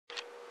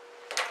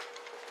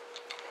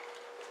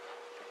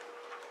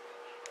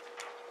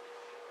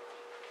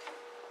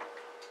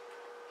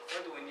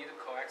reason do we need a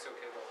coaxial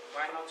cable?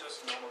 Why not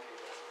just normal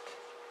cable?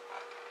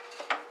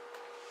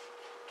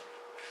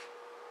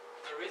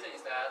 The reason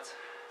is that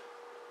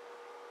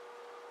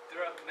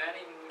there are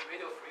many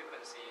radio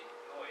frequency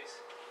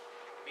noise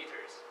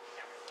emitters.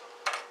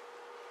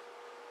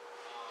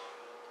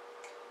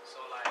 So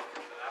like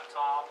the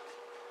laptop,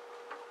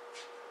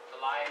 the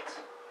light,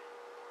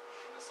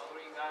 and the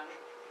soldering gun,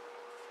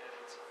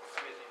 and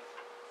everything.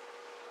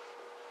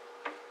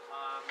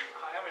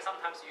 However,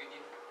 sometimes you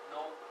need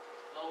low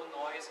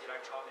noise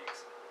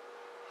electronics.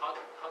 How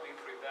do you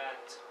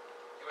prevent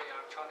your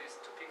electronics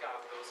to pick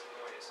up those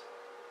noise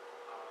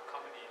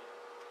commonly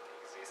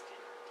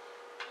existing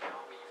in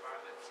our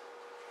environment?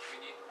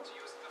 We need to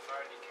use the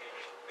Faraday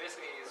cage.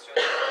 Basically, it's just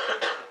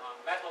a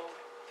metal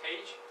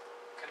cage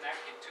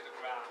connected to the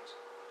ground.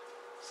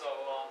 So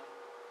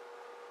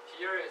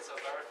here is a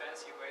very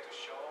fancy way to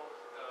show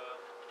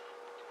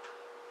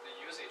the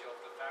usage of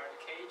the Faraday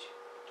cage.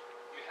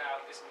 You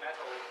have this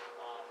metal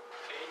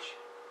cage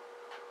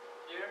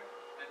here,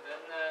 and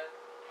then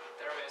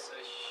there is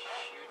a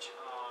huge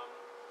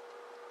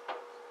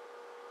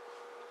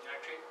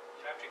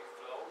electric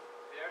flow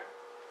there,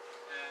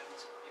 and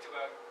it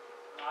will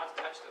not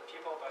touch the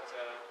people but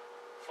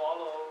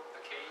follow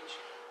the cage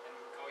and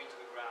go into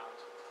the ground.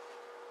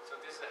 So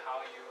this is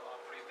how you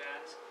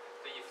prevent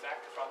the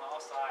effect from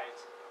outside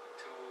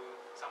to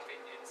something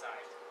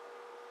inside.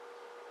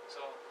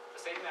 So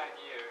the same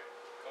idea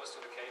goes to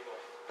the cable.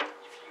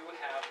 If you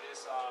have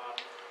this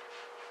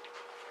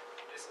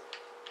this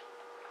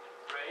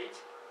braid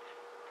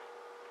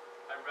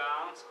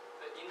around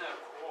the inner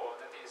core,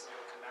 that is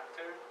your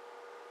connector,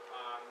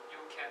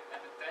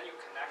 and then you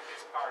connect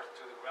this part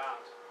to the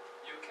ground.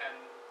 You can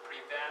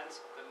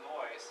prevent the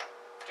noise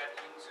get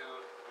into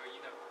your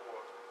inner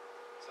core.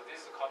 So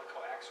this is called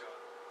coaxial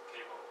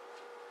cable.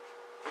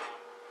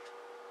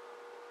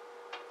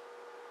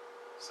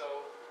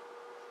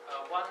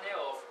 One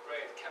layer of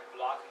braid can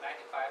block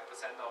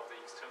 95% of the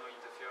external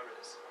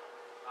interference.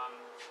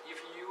 If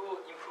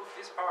you improve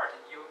this part,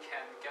 you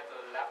can get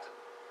the left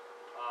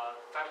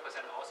 5%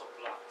 also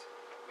blocked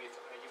with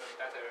an even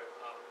better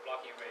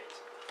blocking rate,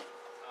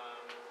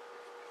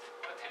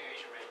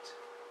 attenuation rate.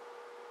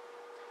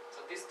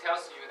 So this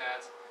tells you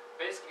that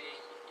basically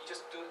you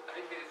just do a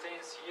little bit of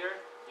things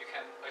here, you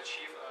can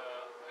achieve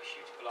a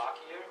huge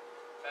block here.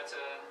 But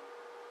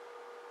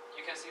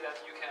you can see that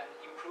you can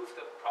improve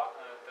the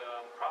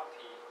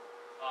property,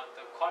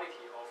 the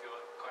quality of your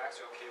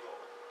coaxial cable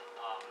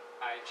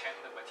by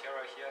changing the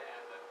material here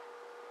and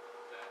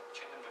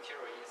changing the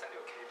material inside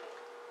your cable.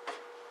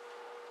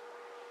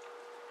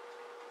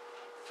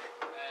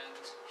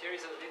 And here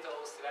is a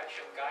little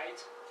selection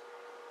guide.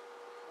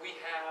 We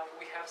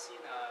have seen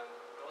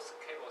those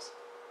cables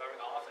very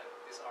often.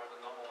 These are the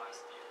normal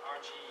ones, the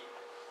RG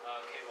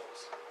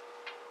cables.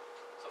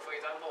 So for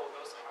example,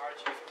 those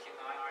RG59,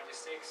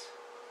 RG6,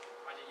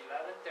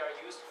 RG11, they are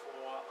used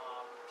for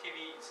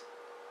TVs.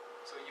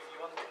 So if you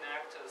want to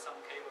connect some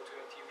cable to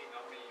your TV,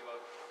 normally you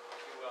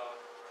will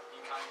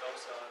encounter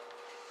those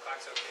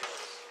coaxial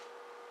cables.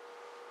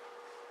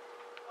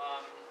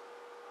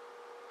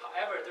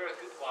 However, there are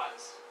good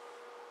ones.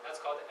 That's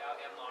called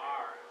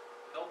LMR.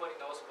 Nobody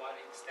knows what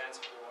it stands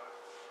for.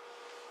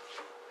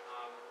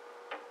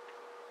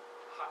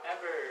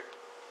 However,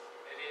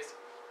 it is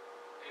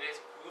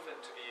proven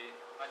to be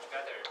much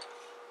better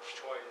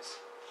choice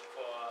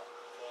for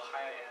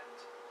higher end.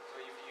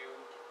 So if you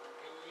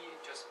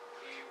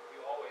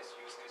always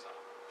use this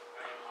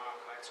LMR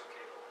coaxial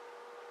cable.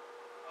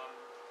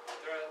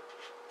 There are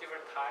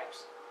different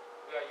types.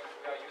 We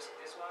are using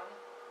this one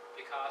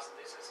because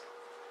this is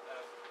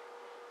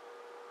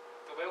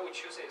the way we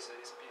choose it is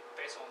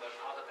based on the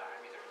outer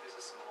diameter. This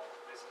is small.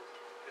 This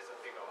is a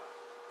bigger one,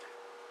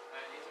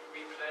 and it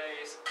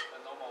replaces the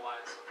normal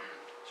ones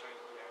shown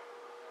here.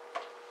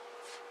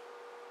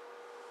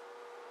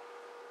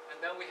 And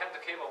then we have the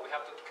cable. We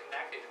have to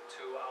connect it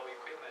to our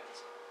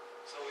equipment.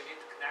 So we need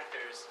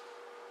connectors.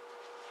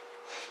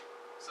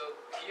 So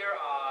here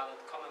are the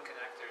common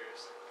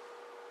connectors.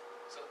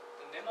 So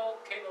the NIMO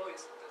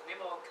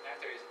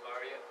connector is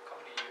very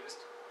commonly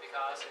used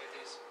because it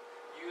is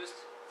used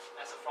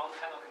as a front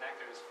panel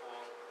connectors for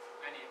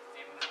many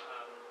NIM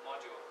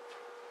module.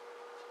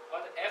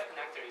 But the F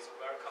connector is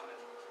very common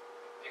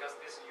because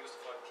this is used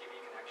for TV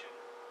connection.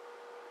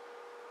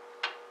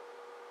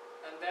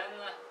 And then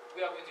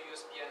we are going to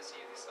use BNC.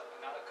 This is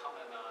another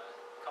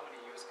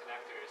commonly used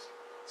connectors.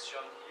 It's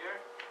shown here.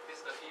 This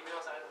is the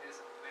female side, this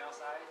is the male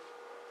side.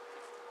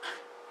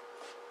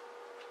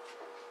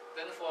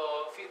 Then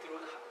for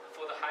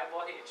the high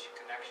voltage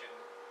connection,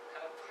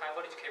 high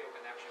voltage cable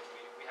connection,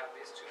 we have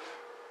these two,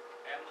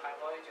 M high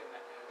voltage and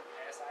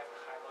SI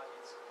high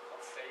voltage,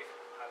 called safe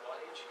high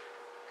voltage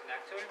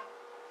connector.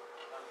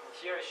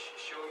 Here I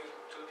show you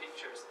two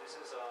pictures. This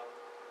is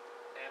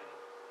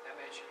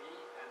MHV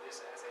and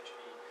this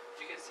SHV.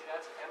 You can see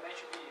that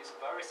MHV is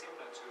very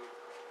similar to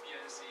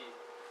BNC.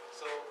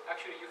 So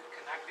actually you can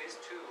connect these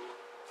two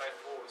by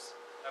force,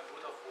 by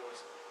brutal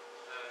force.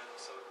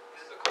 So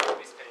this is a common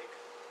mistake.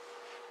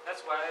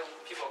 That's why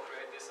people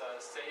create this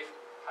safe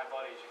high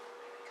voltage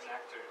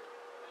connector.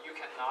 You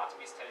cannot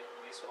mistake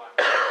this one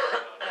with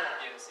the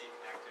BNC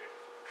connector.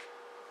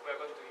 We are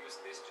going to use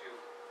these two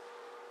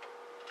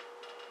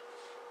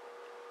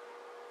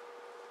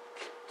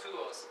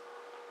tools.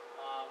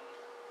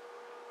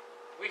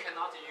 We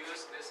cannot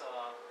use this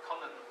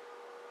common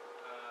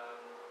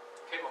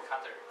cable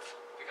cutter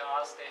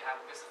because they have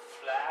this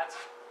flat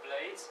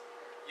blades.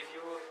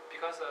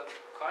 Because the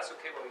coaxial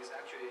cable is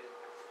actually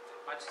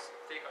much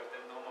thicker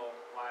than normal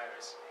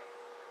wires.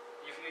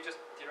 If you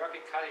just directly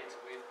cut it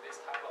with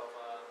this type of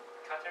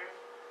cutter,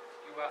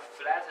 you will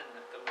flatten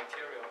the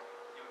material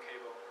in your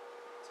cable.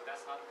 So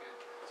that's not good.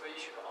 So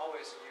you should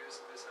always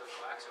use this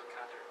coaxial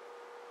cutter.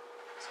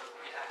 So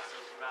it has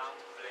a round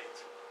blade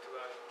to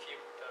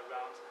keep the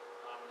round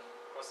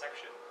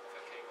cross-section of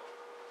your cable.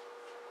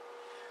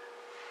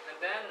 And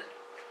then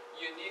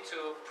you need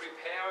to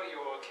prepare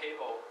your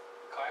cable,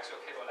 coaxial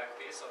cable like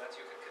this, so that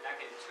you can connect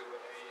it to a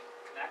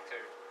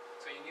connector.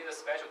 So you need a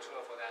special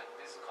tool for that.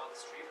 This is called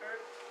stripper,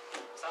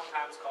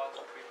 sometimes called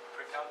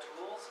prepare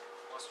tools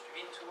or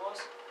stripping tools.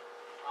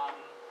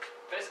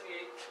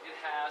 Basically, it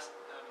has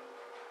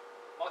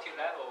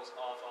multi-levels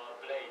of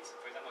blades.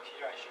 For example,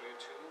 here I show you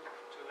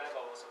two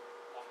levels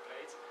of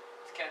blades.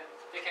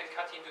 They can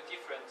cut into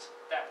different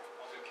depth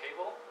of the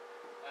cable,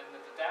 and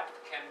the depth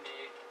can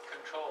be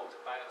controlled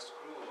by a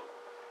screw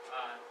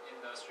in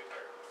the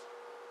stripper.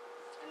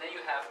 And then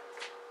you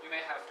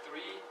may have 3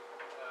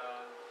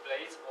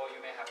 blades, or you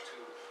may have 2.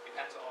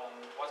 Depends on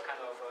what kind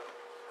of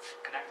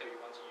connector you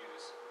want to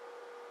use.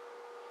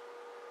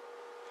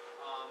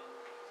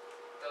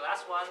 The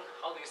last one,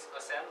 how do you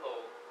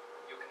assemble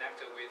your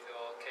connector with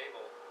your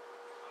cable?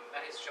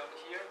 That is shown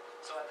here.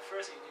 So at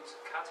first you need to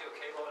cut your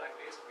cable like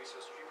this with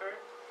your stripper.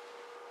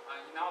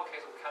 In our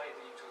case, we cut it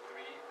into 3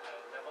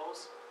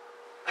 levels,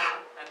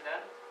 and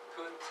then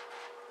put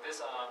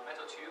this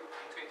metal tube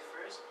into it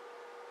first.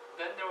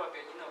 Then there will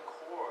be an inner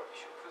core. You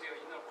should put your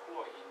inner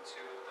core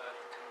into the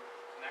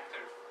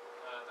connector,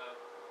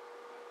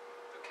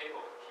 the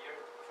cable here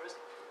first,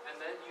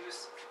 and then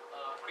use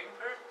a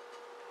crimper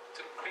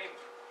to crimp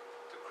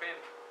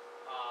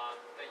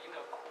the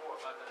inner core,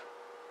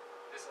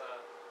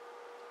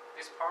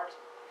 this part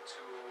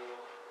to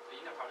the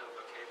inner part of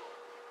the cable.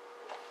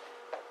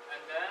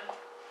 And then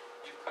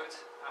you put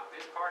up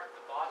this part,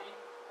 the body,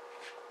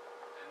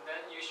 and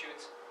then you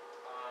should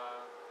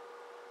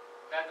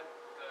let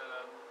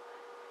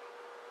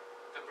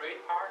the braid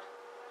part,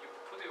 you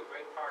put your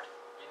braid part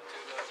into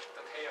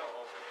the tail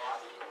of the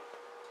body,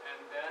 and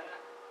then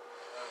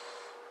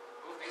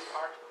move this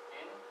part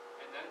in,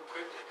 and then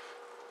grip it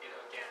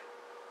again.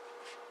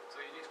 So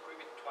you need to grip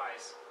it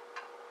twice.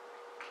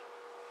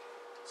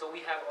 So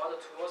we have all the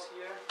tools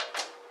here.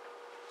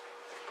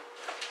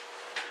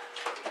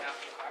 We have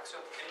the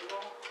coaxial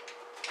cable,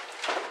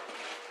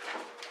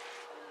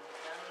 and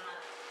then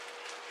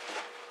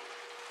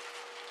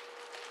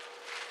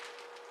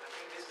I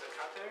think this is a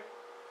cutter.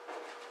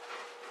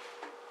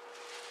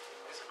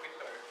 This is a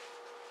crimper.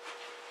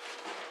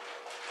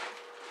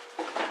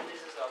 And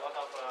this is a lot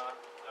of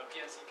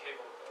PNC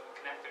cable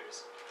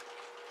connectors.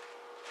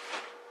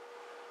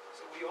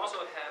 So we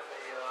also have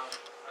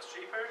a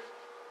stripper.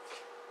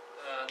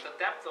 The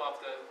depth of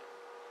the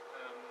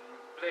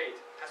blade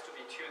has to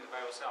be tuned by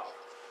yourself.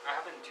 I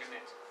haven't tuned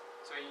it.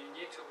 So you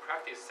need to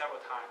practice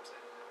several times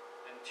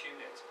and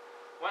tune it.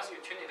 Once you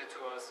tune it to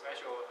a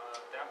special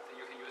depth,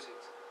 you can use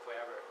it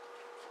forever.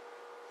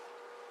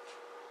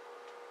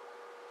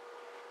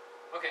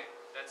 Okay,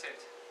 that's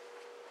it.